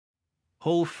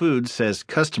Whole Foods says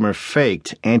customer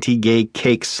faked anti-gay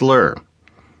cake slur.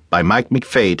 By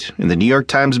Mcphate in the New York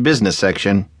Times business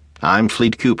section. I'm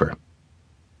Fleet Cooper.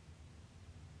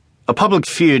 A public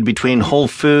feud between Whole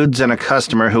Foods and a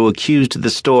customer who accused the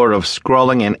store of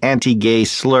scrawling an anti-gay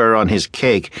slur on his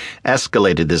cake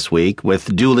escalated this week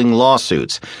with dueling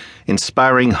lawsuits,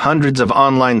 inspiring hundreds of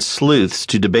online sleuths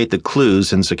to debate the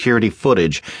clues in security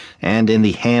footage and in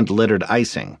the hand-lettered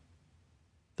icing.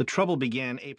 The trouble began April